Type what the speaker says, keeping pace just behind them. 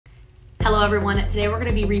Hello everyone, today we're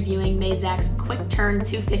going to be reviewing Mazak's Quick Turn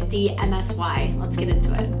 250 MSY. Let's get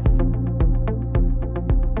into it.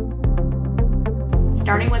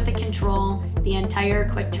 Starting with the control, the entire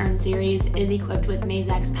Quick Turn series is equipped with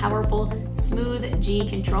Mazak's powerful, smooth G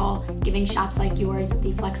control, giving shops like yours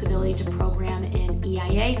the flexibility to program in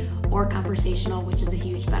EIA or conversational, which is a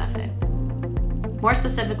huge benefit. More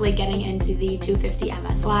specifically, getting into the 250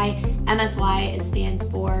 MSY. MSY stands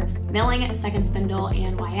for milling, second spindle,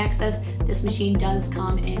 and Y-axis. This machine does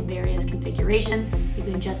come in various configurations. You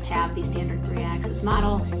can just have the standard 3-axis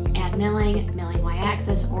model, add milling, milling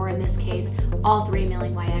Y-axis, or in this case, all three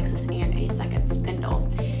milling Y-axis and a second spindle.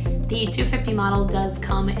 The 250 model does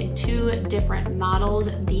come in two different models,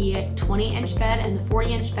 the 20-inch bed and the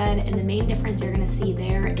 40-inch bed, and the main difference you're going to see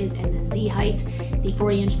there is in the Z height. The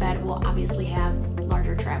 40-inch bed will obviously have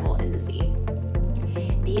larger travel in the Z.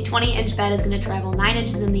 The 20-inch bed is going to travel 9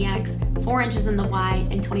 inches in the X, 4 inches in the Y,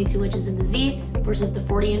 and 22 inches in the Z, versus the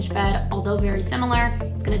 40-inch bed, although very similar,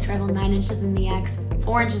 it's going to travel 9 inches in the X,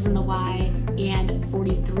 4 inches in the Y, and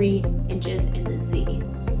 43 inches in the Z.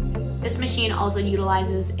 This machine also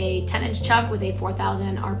utilizes a 10-inch chuck with a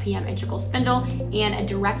 4,000 RPM integral spindle and a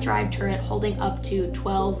direct drive turret holding up to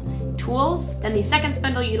 12 tools. Then the second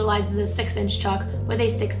spindle utilizes a 6-inch chuck with a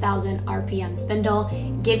 6,000 RPM spindle,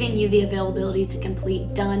 giving you the availability to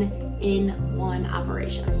complete done-in-one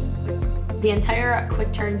operations. The entire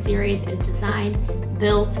Quick Turn series is designed,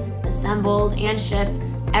 built, assembled, and shipped,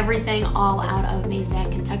 everything all out of Mazak,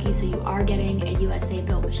 Kentucky, so you are getting a USA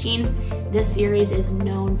built machine. This series is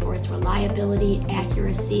known for its reliability,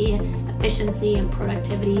 accuracy, efficiency, and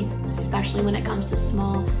productivity, especially when it comes to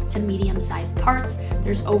small to medium-sized parts.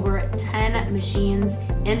 There's over 10 machines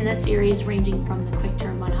in this series, ranging from the Quick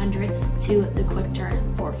Turn 100 to the Quick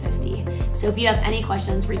Turn 450. So if you have any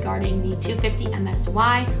questions regarding the 250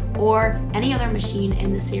 MSY or any other machine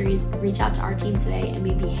in the series, reach out to our team today and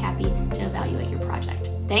we'd be happy to evaluate your project.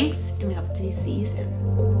 Thanks, and we hope to see you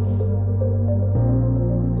soon.